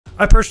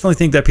I personally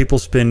think that people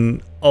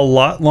spend a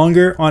lot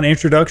longer on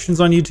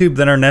introductions on YouTube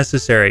than are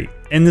necessary.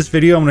 In this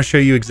video, I'm going to show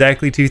you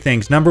exactly two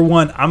things. Number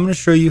one, I'm going to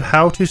show you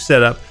how to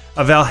set up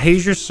a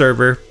Valhelsia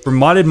server for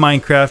modded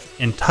Minecraft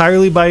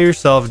entirely by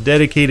yourself,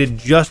 dedicated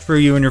just for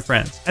you and your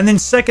friends. And then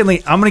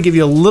secondly, I'm going to give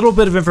you a little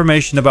bit of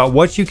information about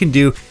what you can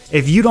do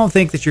if you don't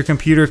think that your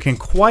computer can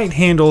quite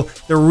handle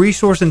the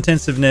resource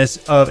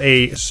intensiveness of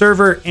a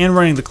server and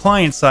running the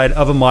client side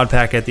of a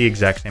Modpack at the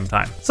exact same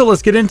time. So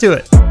let's get into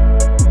it.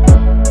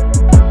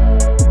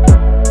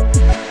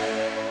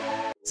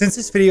 Since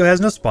this video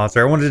has no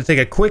sponsor, I wanted to take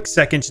a quick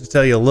second to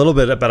tell you a little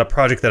bit about a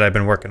project that I've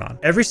been working on.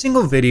 Every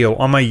single video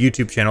on my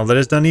YouTube channel that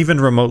has done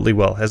even remotely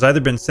well has either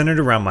been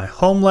centered around my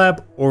home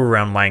lab or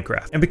around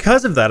Minecraft. And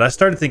because of that, I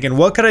started thinking,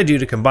 what could I do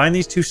to combine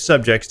these two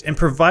subjects and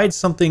provide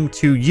something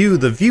to you,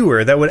 the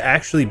viewer, that would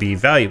actually be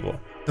valuable?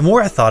 The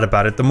more I thought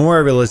about it, the more I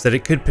realized that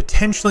it could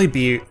potentially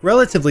be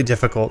relatively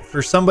difficult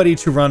for somebody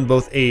to run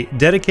both a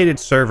dedicated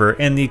server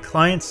and the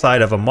client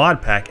side of a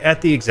Modpack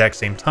at the exact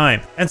same time.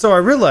 And so I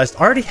realized I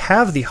already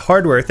have the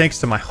hardware thanks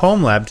to my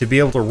home lab to be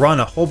able to run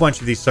a whole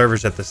bunch of these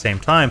servers at the same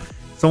time.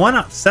 So why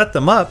not set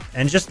them up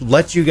and just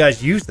let you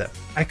guys use them?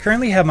 I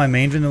currently have my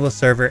main vanilla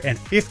server and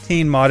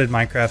 15 modded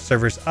Minecraft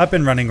servers up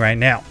and running right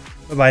now.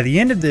 But by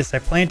the end of this, I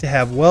plan to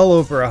have well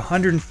over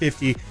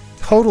 150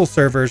 total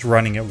servers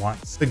running at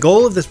once. The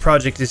goal of this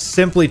project is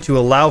simply to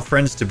allow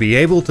friends to be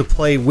able to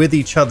play with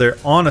each other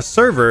on a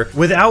server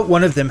without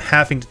one of them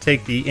having to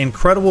take the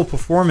incredible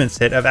performance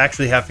hit of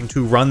actually having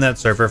to run that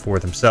server for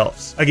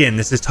themselves. Again,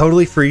 this is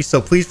totally free,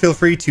 so please feel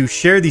free to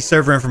share the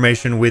server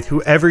information with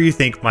whoever you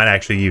think might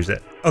actually use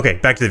it. Okay,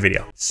 back to the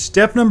video.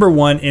 Step number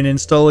one in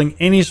installing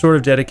any sort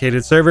of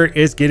dedicated server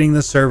is getting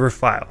the server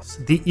files.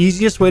 The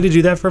easiest way to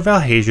do that for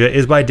Valhelsia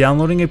is by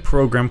downloading a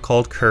program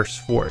called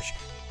CurseForge.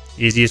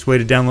 Easiest way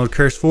to download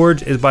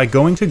CurseForge is by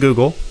going to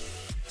Google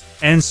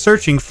and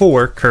searching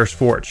for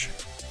CurseForge.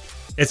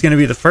 It's going to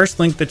be the first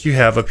link that you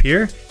have up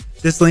here.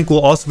 This link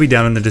will also be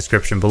down in the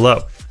description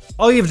below.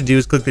 All you have to do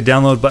is click the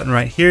download button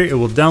right here. It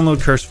will download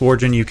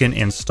CurseForge and you can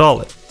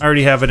install it. I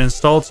already have it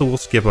installed, so we'll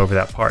skip over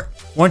that part.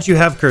 Once you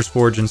have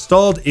CurseForge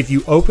installed, if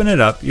you open it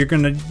up, you're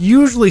going to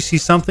usually see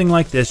something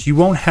like this. You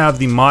won't have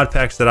the mod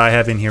packs that I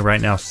have in here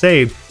right now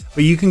saved,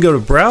 but you can go to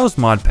Browse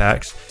Mod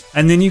Packs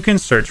and then you can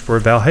search for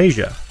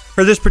Valhelsia.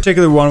 For this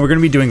particular one, we're going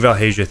to be doing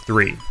Valhelsia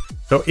 3.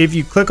 So if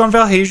you click on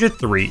Valhelsia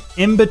 3,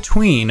 in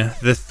between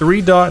the three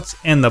dots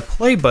and the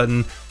play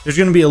button, there's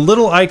going to be a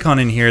little icon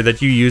in here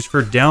that you use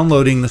for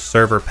downloading the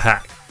server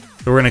pack.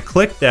 So we're going to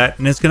click that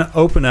and it's going to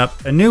open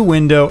up a new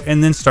window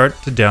and then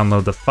start to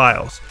download the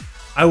files.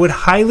 I would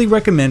highly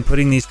recommend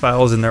putting these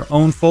files in their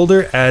own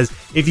folder, as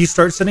if you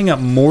start setting up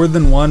more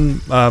than one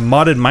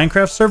modded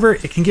Minecraft server,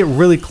 it can get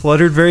really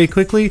cluttered very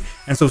quickly,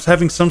 and so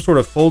having some sort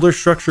of folder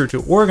structure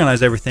to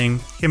organize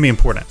everything can be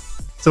important.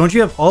 So once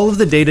you have all of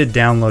the data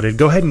downloaded,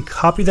 go ahead and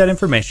copy that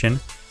information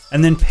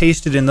and then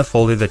paste it in the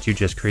folder that you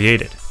just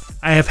created.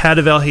 I have had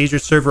a Valhelsia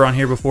server on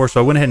here before,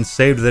 so I went ahead and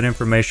saved that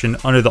information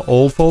under the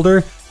old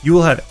folder. You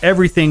will have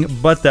everything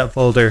but that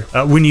folder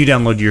when you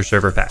download your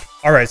server pack.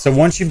 All right, so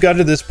once you've got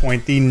to this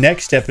point, the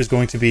next step is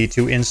going to be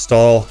to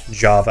install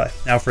Java.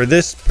 Now for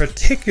this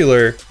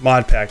particular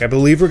mod pack, I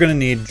believe we're going to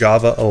need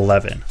Java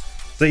 11.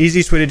 The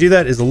easiest way to do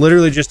that is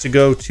literally just to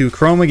go to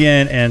Chrome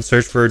again and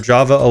search for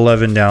Java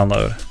 11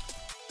 download.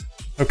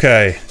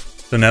 Okay,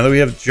 so now that we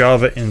have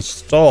Java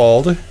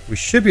installed, we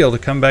should be able to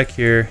come back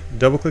here,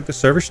 double click the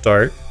server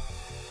start.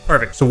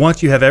 Perfect. So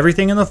once you have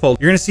everything in the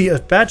folder, you're going to see a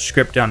batch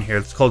script down here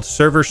that's called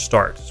server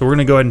start. So we're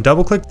going to go ahead and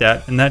double click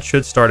that, and that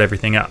should start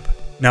everything up.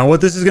 Now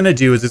what this is going to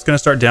do is it's going to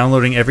start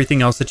downloading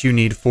everything else that you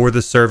need for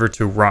the server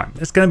to run.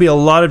 It's going to be a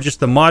lot of just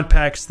the mod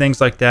packs,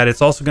 things like that.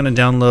 It's also going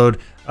to download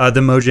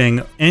the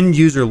Mojang end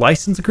user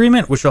license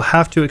agreement, which you'll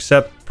have to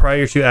accept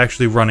prior to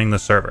actually running the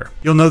server.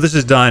 You'll know this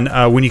is done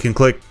when you can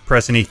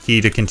press any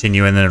key to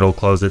continue, and then it'll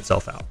close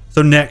itself out.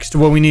 So next,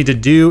 what we need to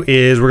do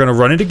is we're going to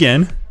run it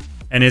again.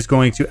 And it's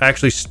going to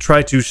actually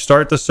try to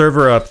start the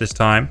server up this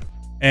time.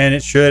 And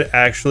it should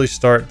actually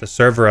start the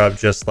server up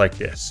just like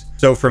this.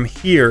 So from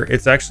here,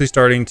 it's actually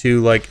starting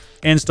to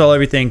install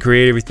everything,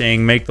 create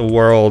everything, make the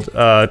world,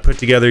 put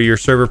together your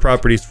server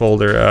properties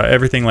folder,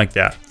 everything like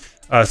that.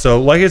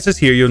 So like it says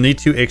here, you'll need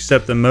to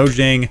accept the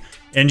Mojang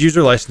end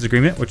user license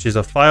agreement, which is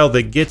a file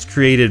that gets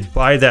created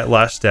by that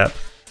last step.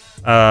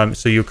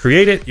 So you'll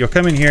create it, you'll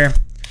come in here,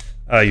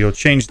 you'll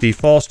change the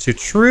false to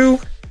true,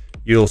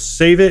 you'll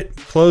save it,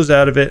 close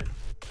out of it,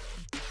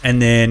 and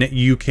then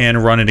you can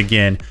run it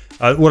again.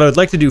 What I would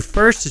like to do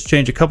first is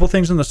change a couple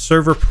things in the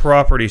server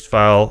properties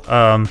file.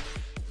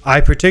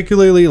 I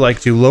particularly like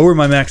to lower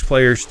my max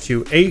players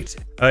to 8.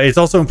 It's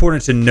also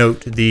important to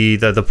note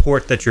the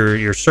port that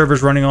your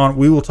server's running on.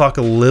 We will talk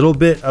a little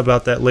bit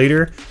about that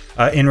later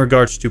in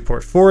regards to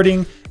port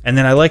forwarding. And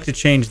then I like to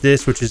change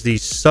this, which is the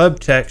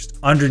subtext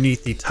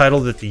underneath the title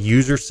that the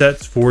user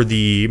sets for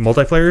the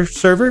multiplayer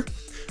server.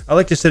 I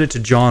like to set it to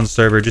John's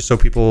server just so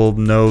people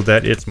know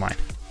that it's mine.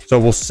 So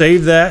we'll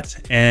save that,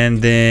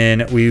 and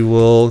then we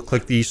will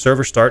click the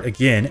server start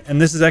again. And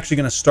this is actually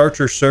going to start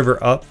your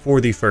server up for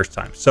the first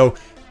time. So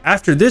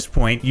After this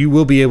point, you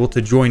will be able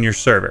to join your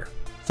server.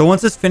 So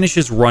once this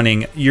finishes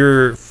running,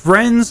 your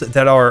friends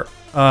that are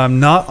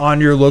not on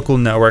your local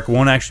network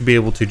won't actually be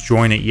able to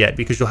join it yet,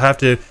 because you'll have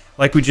to,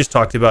 like we just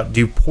talked about,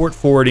 do port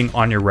forwarding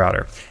on your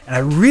router. And I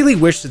really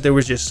wish that there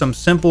was just some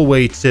simple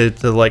way to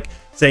like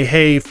say,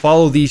 hey,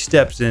 follow these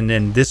steps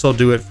and this will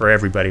do it for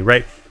everybody,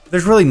 right?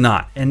 There's really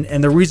not.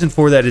 And the reason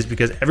for that is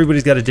because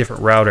everybody's got a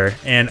different router,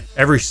 and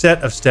every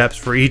set of steps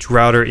for each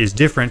router is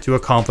different to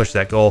accomplish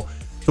that goal.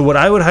 So what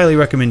I would highly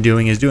recommend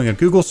doing is doing a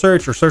Google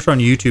search or search on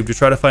YouTube to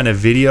try to find a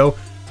video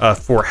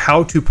for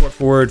how to port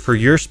forward for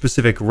your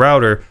specific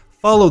router.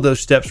 Follow those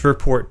steps for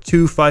port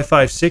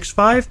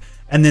 25565,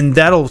 and then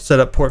that'll set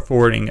up port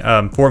forwarding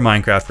for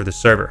Minecraft for the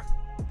server.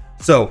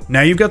 So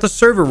now you've got the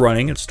server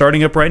running, it's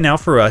starting up right now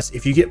for us.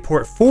 If you get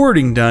port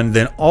forwarding done,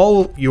 then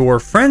all your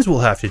friends will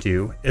have to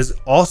do is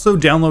also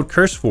download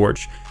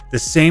CurseForge, the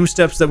same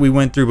steps that we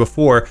went through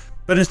before,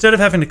 but instead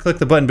of having to click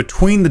the button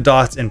between the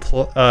dots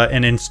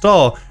and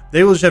install,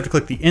 they will just have to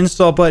click the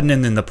install button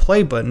and then the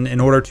play button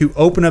in order to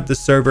open up the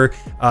server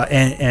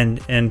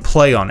and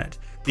play on it.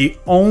 The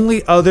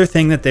only other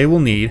thing that they will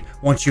need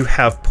once you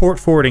have port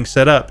forwarding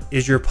set up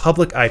is your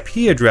public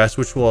IP address,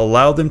 which will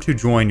allow them to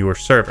join your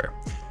server.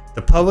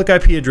 The public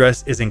IP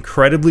address is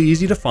incredibly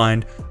easy to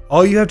find.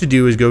 All you have to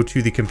do is go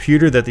to the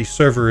computer that the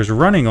server is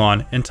running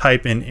on and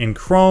type in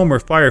Chrome or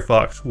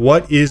Firefox,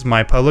 what is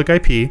my public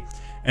IP?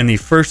 And the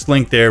first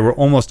link there will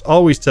almost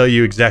always tell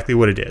you exactly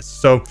what it is.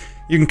 So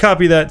you can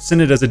copy that,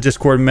 send it as a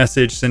Discord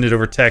message, send it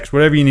over text,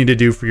 whatever you need to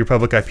do for your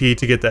public IP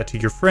to get that to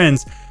your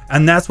friends.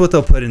 And that's what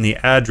they'll put in the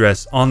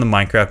address on the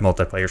Minecraft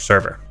multiplayer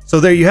server. So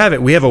there you have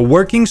it. We have a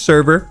working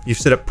server. You've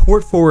set up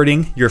port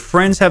forwarding. Your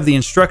friends have the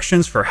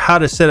instructions for how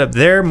to set up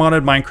their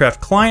modded Minecraft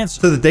clients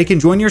so that they can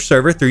join your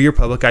server through your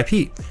public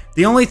IP.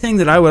 The only thing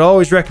that I would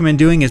always recommend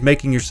doing is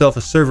making yourself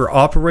a server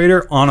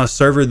operator on a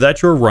server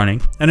that you're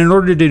running. And in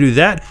order to do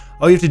that,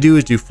 all you have to do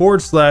is do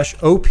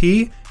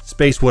 /OP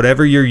space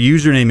whatever your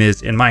username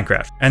is in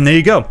Minecraft. And there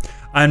you go.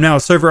 I'm now a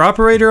server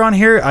operator on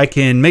here. I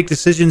can make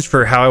decisions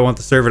for how I want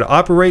the server to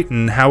operate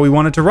and how we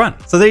want it to run.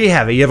 So there you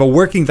have it. You have a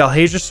working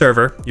Valhelsia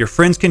server. Your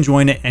friends can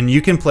join it and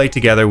you can play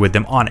together with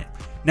them on it.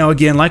 Now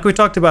again, like we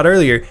talked about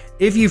earlier,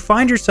 if you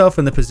find yourself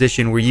in the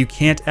position where you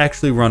can't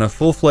actually run a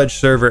full-fledged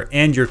server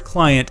and your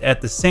client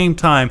at the same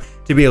time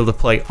to be able to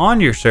play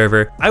on your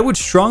server, I would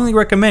strongly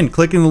recommend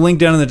clicking the link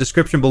down in the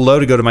description below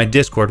to go to my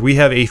Discord. We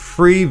have a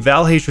free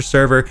Valhelsia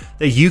server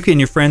that you and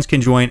your friends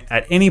can join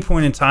at any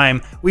point in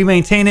time. We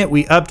maintain it,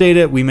 we update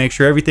it, we make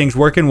sure everything's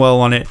working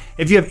well on it.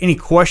 If you have any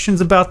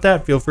questions about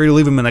that, feel free to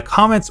leave them in the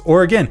comments,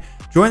 or again,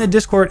 join the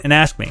Discord and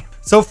ask me.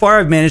 So far,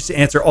 I've managed to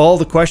answer all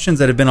the questions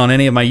that have been on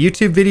any of my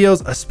YouTube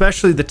videos,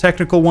 especially the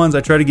technical ones. I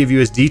try to give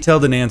you as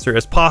detailed an answer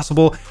as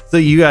possible so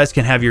that you guys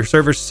can have your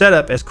servers set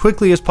up as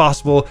quickly as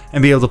possible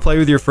and be able to play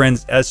with your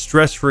friends as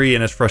stress-free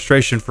and as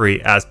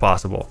frustration-free as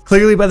possible.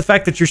 Clearly, by the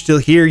fact that you're still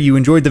here, you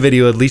enjoyed the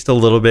video at least a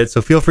little bit,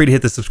 so feel free to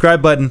hit the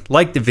subscribe button,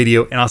 like the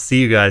video, and I'll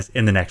see you guys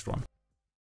in the next one.